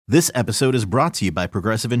This episode is brought to you by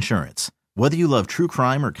Progressive Insurance. Whether you love true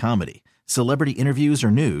crime or comedy, celebrity interviews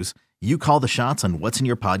or news, you call the shots on what's in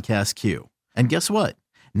your podcast queue. And guess what?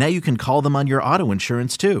 Now you can call them on your auto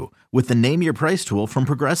insurance too with the Name Your Price tool from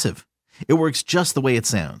Progressive. It works just the way it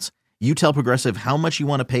sounds. You tell Progressive how much you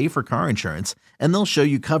want to pay for car insurance, and they'll show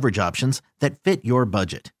you coverage options that fit your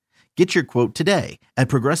budget. Get your quote today at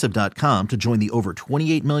Progressive.com to join the over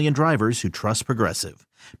 28 million drivers who trust Progressive.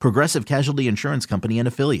 Progressive Casualty Insurance Company and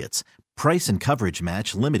Affiliates. Price and coverage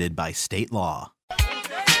match limited by state law.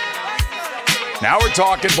 Now we're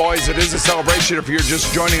talking, boys. It is a celebration. If you're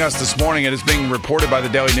just joining us this morning, it is being reported by the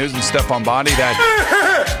Daily News and Stefan Bondi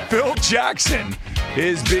that Phil Jackson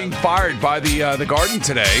is being fired by the Garden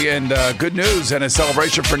today. And good news and a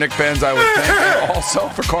celebration for Knicks fans, I would think, and also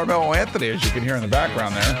for Carmelo Anthony, as you can hear in the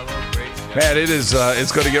background there. Man, it is.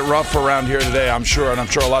 It's going to get rough around here today, I'm sure. And I'm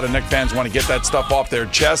sure a lot of Knicks fans want to get that stuff off their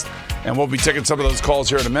chest. And we'll be taking some of those calls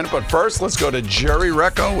here in a minute. But first, let's go to Jerry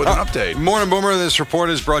Recco with an update. Morning, Boomer. This report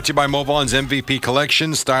is brought to you by Mobon's MVP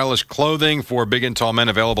Collection. Stylish clothing for big and tall men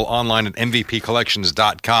available online at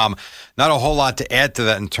MVPcollections.com. Not a whole lot to add to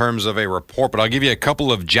that in terms of a report, but I'll give you a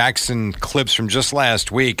couple of Jackson clips from just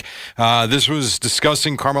last week. This was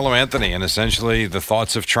discussing Carmelo Anthony and essentially the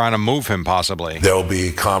thoughts of trying to move him possibly. There'll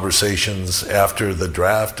be conversations after the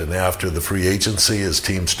draft and after the free agency as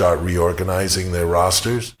teams start reorganizing their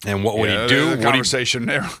rosters. And what would he do? The conversation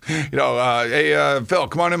there. Hey, Phil,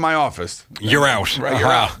 come on in my office. You're out. Right,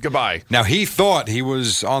 you're out. Goodbye. Now, he thought he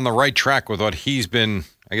was on the right track with what he's been,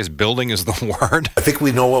 I guess building is the word. I think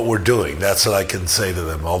we know what we're doing. That's what I can say to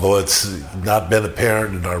them, although it's not been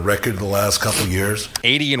apparent in our record the last couple of years.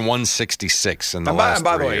 80 and 166 in the last 3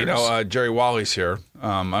 years. By the way, Jerry Wally's here.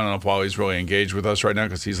 I don't know if Wally's really engaged with us right now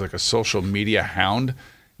because he's like a social media hound.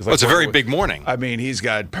 Well, it's a very big morning. I mean, he's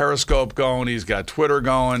got Periscope going. He's got Twitter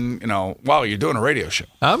going. Wow, you're doing a radio show.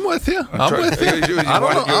 I'm with you. I'm not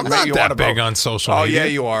that big on social media. Oh, yeah,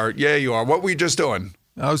 you are. Yeah, you are. What were you just doing?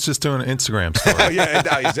 I was just doing an Instagram story. Oh, yeah,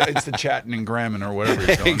 it's the chatting and gramming or whatever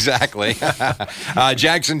you're doing. Exactly.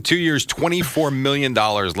 Jackson, 2 years, $24 million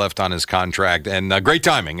left on his contract. And great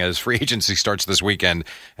timing as free agency starts this weekend.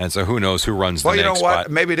 And so who knows who runs the Knicks. Well, you know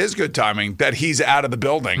what? Maybe it is good timing that he's out of the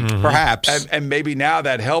building. Mm-hmm. Perhaps. And maybe now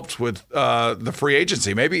that helps with the free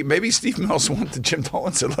agency. Maybe Steve Mills went to Jim Dolan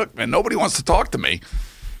and said, look, man, nobody wants to talk to me.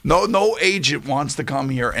 No agent wants to come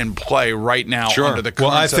here and play right now under the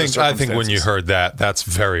current set of circumstances. I think when you heard that, that's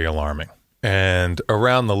very alarming. And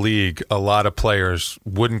around the league, a lot of players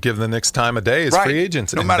wouldn't give the Knicks time of day as free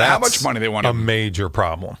agents. No matter how much money they want. A major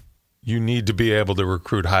problem. You need to be able to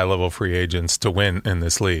recruit high-level free agents to win in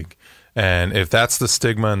this league. And if that's the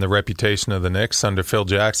stigma and the reputation of the Knicks under Phil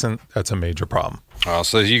Jackson, that's a major problem.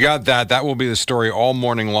 So you got that. That will be the story all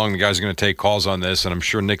morning long. The guys are going to take calls on this, and I'm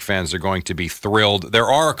sure Knicks fans are going to be thrilled. There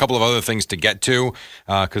are a couple of other things to get to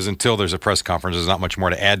because until there's a press conference, there's not much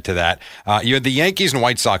more to add to that. You had the Yankees and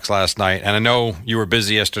White Sox last night, and I know you were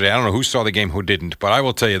busy yesterday. I don't know who saw the game, who didn't, but I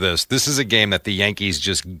will tell you this. This is a game that the Yankees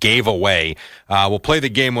just gave away. We'll play the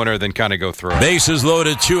game winner, then kind of go through it. Bases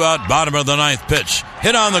loaded, 2 out, bottom of the ninth pitch.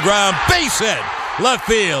 Hit on the ground, base hit. Left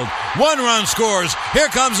field. 1 run scores. Here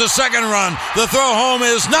comes the second run. The throw home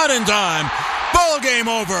is not in time. Ball game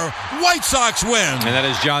over. White Sox win. And that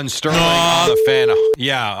is John Sterling on the fan.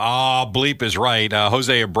 Yeah, bleep is right.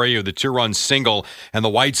 Jose Abreu, the 2-run single, and the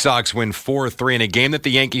White Sox win 4-3 in a game that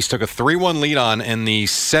the Yankees took a 3-1 lead on in the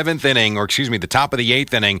the top of the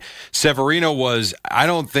 8th inning. Severino I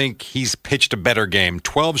don't think he's pitched a better game.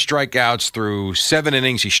 12 strikeouts through 7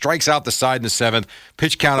 innings. He strikes out the side in the 7th.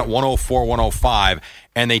 Pitch count at 104, 105.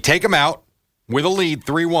 And they take him out with a lead,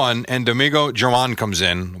 3-1, and Domingo Germán comes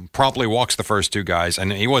in, promptly walks the first 2 guys,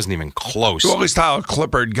 and he wasn't even close. Well, at least Tyler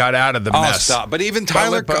Clippard got out of the mess. Stop. But even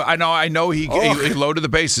Tyler... I know he loaded the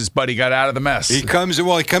bases, but he got out of the mess. He comes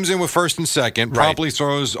in with first and second, promptly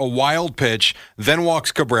throws a wild pitch, then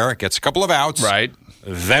walks Cabrera, gets a couple of outs. Right.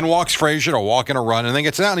 Then walks Frazier to walk in a run, and then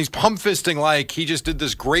gets out, and he's pump fisting like he just did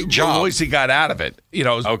this great job. Well, at least he got out of it,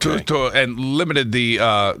 and limited the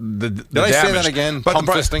Did damage. I say that again? Pump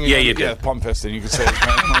fisting? Yeah, you did. Yeah, pump fisting. You can say it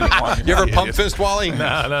when you want. You ever pump fist, Wally?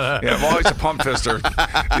 No. Yeah, Wally's a pump fister.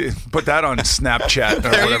 Put that on Snapchat or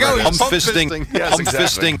there whatever. You go. Pump fisting. Yes, pump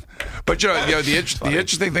exactly. fisting. But the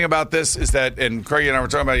interesting thing about this is that, and Craig and I were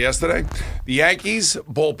talking about it yesterday, the Yankees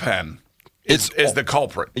bullpen is the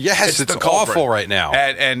culprit. Yes, it's awful right now.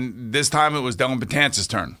 And this time it was Dylan Betances'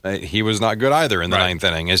 turn. He was not good either in the ninth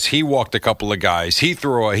inning as he walked a couple of guys. He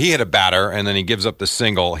hit a batter, and then he gives up the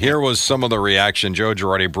single. Here was some of the reaction. Joe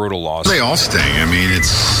Girardi, brutal loss. They all sting. I mean,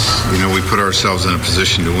 we put ourselves in a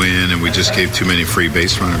position to win, and we just gave too many free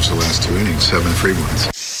base runners the last 2 innings, 7 free ones.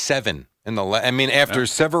 7 in the. After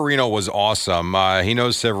Severino was awesome, he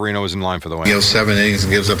knows Severino was in line for the win. He goes 7 innings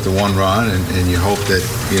and gives up the 1 run, and you hope that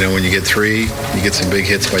when you get 3, you get some big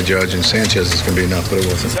hits by Judge and Sanchez. It's going to be enough, but it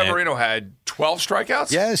wasn't. Severino had 12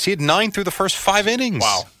 strikeouts. Yes, he had 9 through the first 5 innings.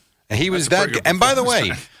 Wow, and he was that. And by the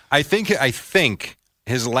way, I think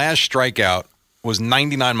his last strikeout was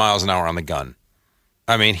 99 miles an hour on the gun.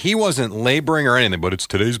 He wasn't laboring or anything, but it's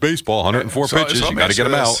today's baseball. 104 pitches. You got to get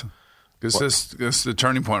him out. This is the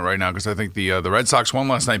turning point right now because I think the Red Sox won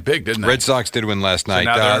last night big, didn't they? Red Sox did win last night.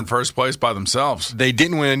 So now they're in first place by themselves. They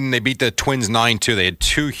didn't win. They beat the Twins 9-2. They had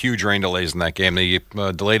 2 huge rain delays in that game. They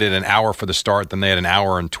delayed it an hour for the start. Then they had an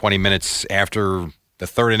hour and 20 minutes after the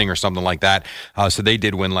 3rd inning or something like that. So they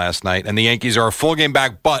did win last night. And the Yankees are a full game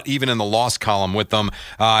back, but even in the loss column with them.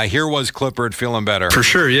 Here was Clippard feeling better. For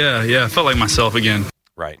sure, yeah. I felt like myself again.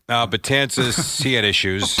 Right. Betances, he had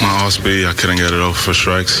issues. My off speed, I couldn't get it over for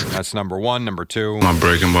strikes. That's number 1. Number 2. My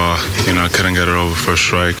breaking ball, I couldn't get it over for a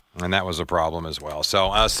strike. And that was a problem as well.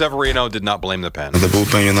 So Severino did not blame the pen. The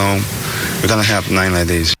bullpen, we're going to have 9 like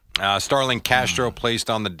these. Starling Castro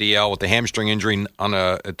placed on the DL with the hamstring injury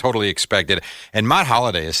totally expected. And Matt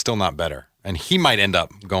Holliday is still not better. And he might end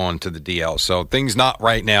up going to the DL. So things not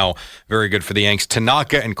right now very good for the Yanks.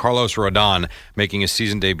 Tanaka and Carlos Rodon making a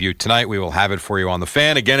season debut tonight. We will have it for you on the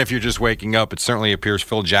Fan. Again, if you're just waking up, it certainly appears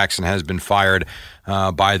Phil Jackson has been fired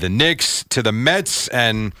by the Knicks to the Mets.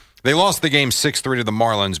 And they lost the game 6-3 to the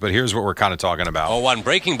Marlins, but here's what we're kind of talking about. 0-1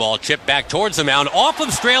 breaking ball chipped back towards the mound, off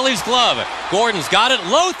of Straley's glove. Gordon's got it,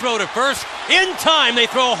 low throw to first. In time, they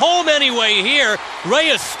throw home anyway here.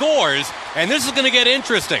 Reyes scores, and this is going to get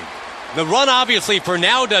interesting. The run obviously for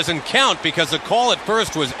now doesn't count because the call at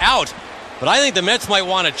first was out, but I think the Mets might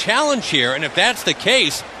want a challenge here, and if that's the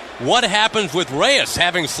case, what happens with Reyes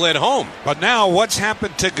having slid home? But now what's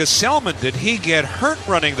happened to Gesellman? Did he get hurt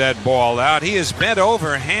running that ball out? He is bent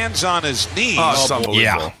over, hands on his knees. Oh, unbelievable.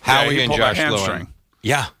 Yeah, Howie and Josh Lewin.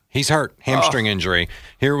 Yeah, he's hurt. Hamstring injury.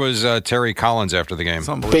 Here was Terry Collins after the game.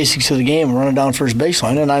 Basics of the game, running down first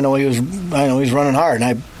baseline, and I know he was running hard,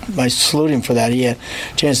 and I salute him for that. He had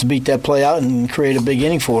a chance to beat that play out and create a big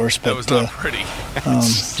inning for us. But that was not pretty.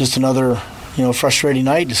 Just another frustrating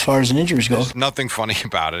night as far as an injuries go. There's nothing funny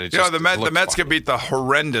about it. The Mets could beat the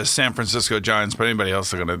horrendous San Francisco Giants, but anybody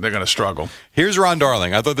else they're gonna struggle. Here's Ron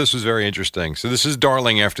Darling. I thought this was very interesting. So this is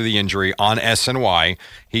Darling after the injury on SNY.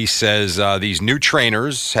 He says these new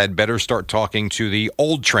trainers had better start talking to the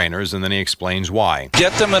old trainers, and then he explains why.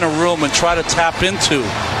 Get them in a room and try to tap into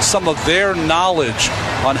some of their knowledge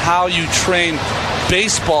on how you train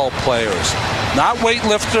baseball players, not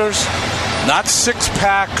weightlifters, not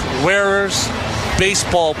six-pack wearers,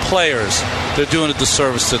 baseball players. They're doing a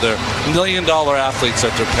disservice to their $1 million athletes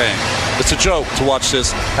that they're paying. It's a joke to watch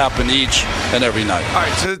this happen each and every night. All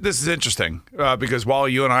right, so this is interesting because while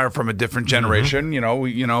you and I are from a different generation,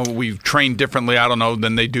 we've trained differently. I don't know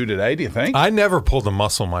than they do today. Do you think? I never pulled a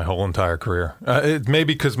muscle my whole entire career. It may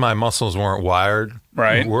be because my muscles weren't wired.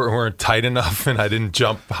 Right. Weren't tight enough, and I didn't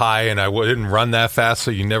jump high, and I didn't run that fast,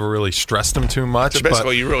 so you never really stressed them too much. So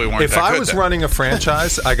basically, you really weren't that good. If I was running a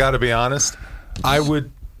franchise, I got to be honest, I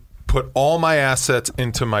would put all my assets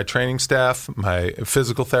into my training staff, my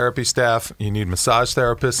physical therapy staff. You need massage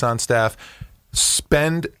therapists on staff.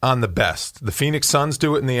 Spend on the best. The Phoenix Suns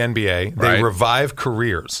do it in the NBA. They revive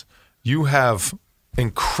careers. You have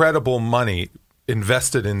incredible money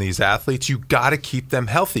invested in these athletes. You got to keep them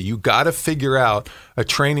healthy. You got to figure out a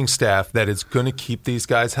training staff that is going to keep these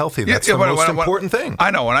guys healthy. That's the most important thing.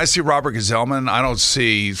 I know. When I see Robert Gesellman, I don't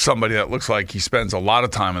see somebody that looks like he spends a lot of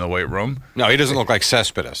time in the weight room. No, he doesn't look like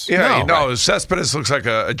Cespedes. Yeah, Cespedes looks like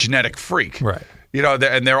a genetic freak. Right.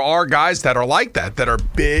 And there are guys that are like that are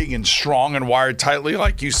big and strong and wired tightly,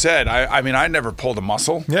 like you said. I mean, I never pulled a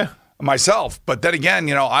muscle. Yeah. Myself. But then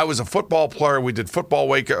again, I was a football player. We did football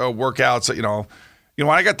workouts. When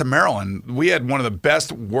I got to Maryland, we had one of the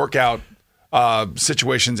best workout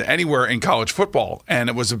situations anywhere in college football. And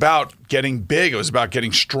it was about getting big. It was about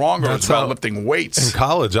getting stronger. It was about lifting weights. In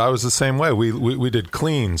college, I was the same way. We did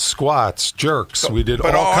cleans, squats, jerks. We did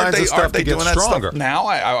all kinds of stuff to get stronger. Now,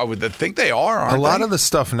 I would think they are, aren't they? A lot of the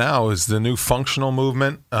stuff now is the new functional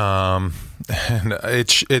movement. And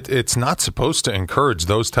it's not supposed to encourage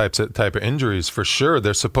those type of injuries for sure.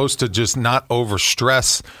 They're supposed to just not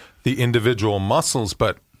overstress the individual muscles,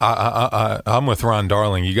 but I'm with Ron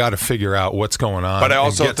Darling. You got to figure out what's going on, but I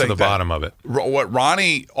also and get to the bottom of it. What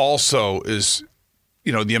Ronnie also is,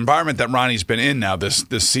 the environment that Ronnie's been in now this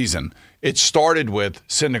season. It started with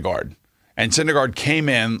Syndergaard, and Syndergaard came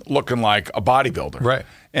in looking like a bodybuilder, right?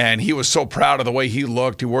 And he was so proud of the way he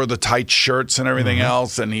looked. He wore the tight shirts and everything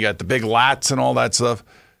else, and he got the big lats and all that stuff.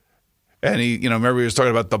 And he, remember he was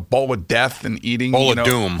talking about the bowl of death and eating. Bowl of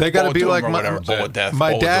doom. They got to be like bowl of death.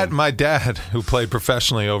 My dad, who played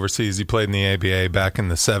professionally overseas, he played in the ABA back in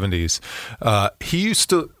the 70s. He used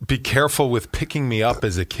to be careful with picking me up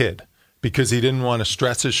as a kid because he didn't want to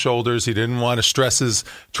stress his shoulders. He didn't want to stress his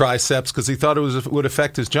triceps because he thought it would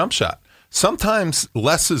affect his jump shot. Sometimes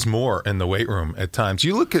less is more in the weight room at times.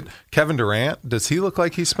 You look at Kevin Durant. Does he look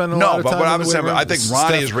like he's spending a lot of time what in I'm the saying, weight room? I think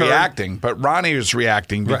Ronnie is reacting. But Ronnie is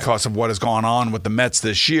reacting because of what has gone on with the Mets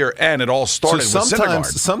this year, and it all started with Syndergaard.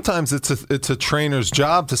 Sometimes it's a trainer's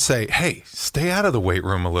job to say, hey, stay out of the weight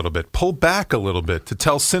room a little bit. Pull back a little bit to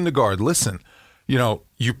tell Syndergaard, listen,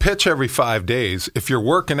 you pitch every 5 days. If you're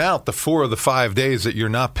working out the 4 of the 5 days that you're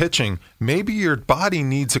not pitching, maybe your body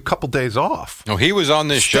needs a couple days off. No, he was on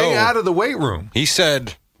this show. Stay out of the weight room. He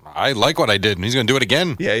said, I like what I did, and he's going to do it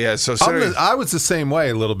again. Yeah. So I was the same way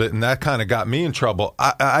a little bit, and that kind of got me in trouble.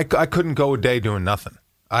 I couldn't go a day doing nothing.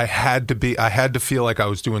 I had to feel like I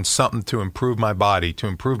was doing something to improve my body, to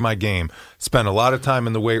improve my game. Spent a lot of time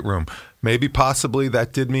in the weight room. Maybe possibly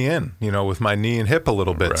that did me in, with my knee and hip a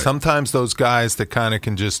little bit. Right. Sometimes those guys that kind of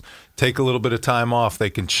can just take a little bit of time off,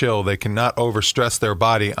 they can chill, they cannot overstress their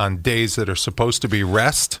body on days that are supposed to be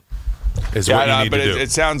rest. What you need to do.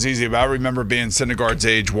 It sounds easy, but I remember being Syndergaard's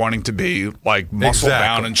age, wanting to be like muscle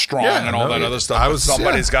bound and strong and all that other stuff.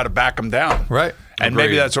 Somebody's got to back him down. Right. And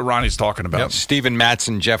maybe that's what Ronnie's talking about. Yep. Steven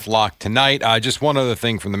Matson, Jeff Locke tonight. Just one other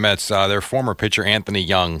thing from the Mets. Their former pitcher, Anthony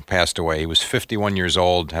Young, passed away. He was 51 years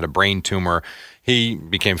old, had a brain tumor. He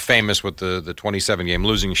became famous with the 27-game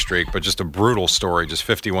losing streak, but just a brutal story, just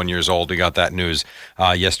 51 years old. We got that news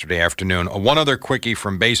yesterday afternoon. One other quickie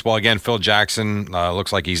from baseball. Again, Phil Jackson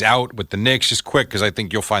looks like he's out with the Knicks. Just quick, because I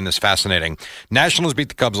think you'll find this fascinating. Nationals beat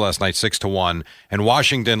the Cubs last night 6-1, and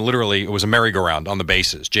Washington, literally, it was a merry-go-round on the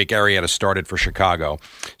bases. Jake Arrieta started for Chicago.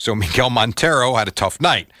 So Miguel Montero had a tough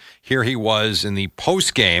night. Here he was in the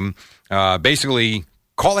postgame, basically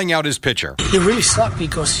calling out his pitcher. It really sucked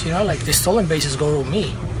because, the stolen bases go to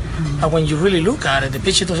me. And when you really look at it, the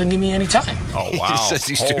pitcher doesn't give me any time. Oh, wow. He says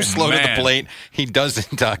he's too slow to the plate. He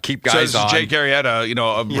doesn't keep guys on. Jake Arrieta,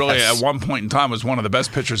 really at one point in time was one of the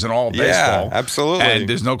best pitchers in all of baseball. Yeah, absolutely. And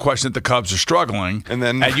there's no question that the Cubs are struggling.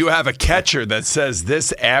 And you have a catcher that says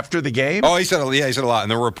this after the game? Oh, he said a lot.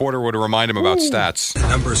 And the reporter would remind him about stats. The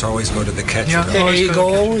numbers always go to the catcher. Yeah, they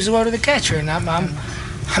always go to the catcher. And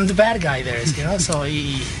I'm the bad guy there, so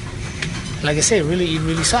he... Like I say, it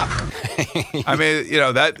really sucked. I mean,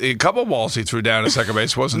 that a couple balls he threw down at second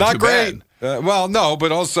base wasn't not too great. bad. Well, no,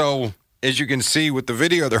 but also, as you can see with the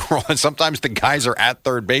video they're rolling, sometimes the guys are at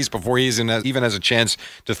third base before he even has a chance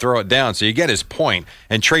to throw it down. So you get his point.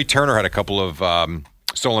 And Trey Turner had a couple of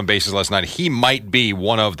stolen bases last night. He might be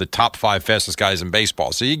one of the top 5 fastest guys in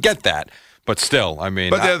baseball. So you get that. But still, I mean.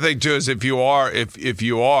 But the other thing too is if you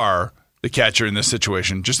are the catcher in this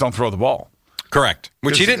situation, just don't throw the ball. Correct.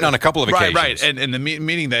 Which he didn't on a couple of occasions. Right. And the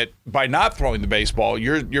meaning that by not throwing the baseball,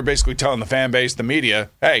 you're basically telling the fan base, the media,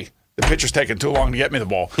 hey, the pitcher's taking too long to get me the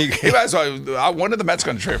ball. When are the Mets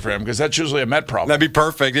going to trade for him? Because that's usually a Met problem. That'd be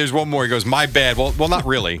perfect. There's one more. He goes, my bad. Well, not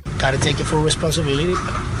really. Got to take it full responsibility.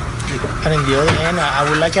 And on the other hand, I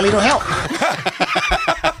would like a little help.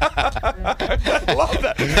 I love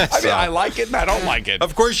that. I mean, I like it and I don't like it.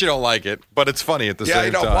 Of course you don't like it, but it's funny at the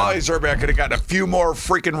same time. Wally Zerbiak could have gotten a few more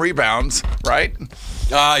freaking rebounds, right?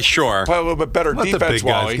 Sure. Play a little bit better defense, the big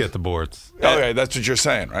Wally. guys get the boards. Okay, that's what you're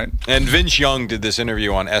saying, right? And Vince Young did this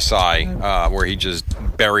interview on SI where he just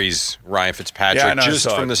buries Ryan Fitzpatrick just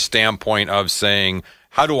from the standpoint of saying,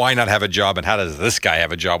 how do I not have a job, and how does this guy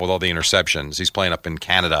have a job with all the interceptions? He's playing up in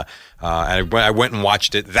Canada. And I went and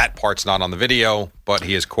watched it. That part's not on the video, but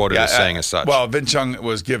he is quoted as saying as such. Well, Vince Young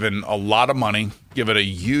was given a lot of money, given a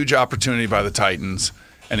huge opportunity by the Titans,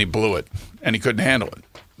 and he blew it, and he couldn't handle it.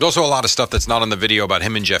 There's also a lot of stuff that's not on the video about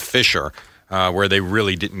him and Jeff Fisher, where they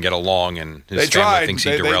really didn't get along, and his family thinks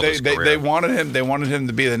he derailed his career. They wanted him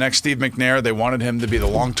to be the next Steve McNair. They wanted him to be the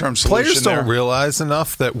long-term solution. Players don't realize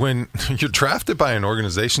enough that when you're drafted by an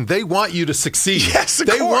organization, they want you to succeed. Yes, of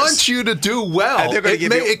course. They want you to do well.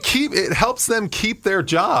 It helps them keep their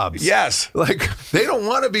jobs. Yes. Like, they don't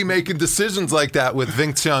want to be making decisions like that with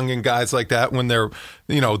Vince Young and guys like that when they're,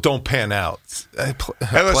 don't pan out. Hey,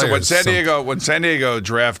 listen, when San Diego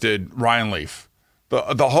drafted Ryan Leaf,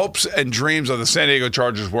 the hopes and dreams of the San Diego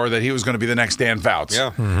Chargers were that he was going to be the next Dan Fouts.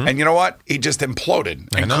 Yeah. Mm-hmm. And you know what? He just imploded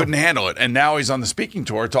and couldn't handle it. And now he's on the speaking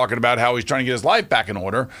tour talking about how he's trying to get his life back in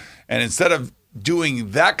order. And instead of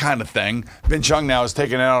doing that kind of thing, Vince Young now is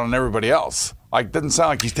taking it out on everybody else. Like, doesn't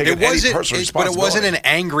sound like he's taking any personal responsibility. But it wasn't an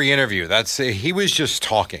angry interview. He was just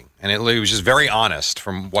talking, and it was just very honest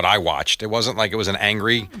from what I watched. It wasn't like it was an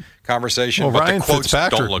angry conversation. Well, but Ryan the quotes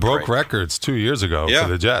Fitzpatrick don't look broke great. records 2 years ago for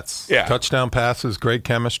the Jets. Yeah. Touchdown passes, great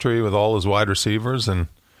chemistry with all his wide receivers, and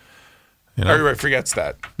everybody forgets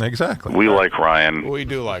that. Exactly. We like Ryan. We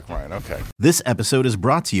do like Ryan. Okay. This episode is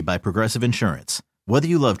brought to you by Progressive Insurance. Whether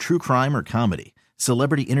you love true crime or comedy,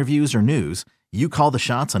 celebrity interviews or news, you call the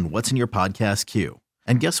shots on what's in your podcast queue.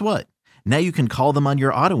 And guess what? Now you can call them on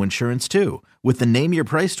your auto insurance too with the Name Your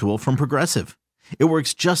Price tool from Progressive. It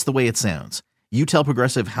works just the way it sounds. You tell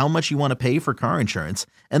Progressive how much you want to pay for car insurance,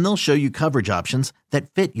 and they'll show you coverage options that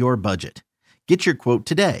fit your budget. Get your quote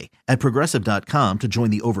today at Progressive.com to join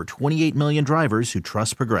the over 28 million drivers who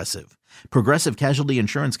trust Progressive. Progressive Casualty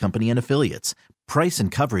Insurance Company and Affiliates. Price and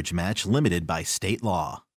coverage match limited by state law.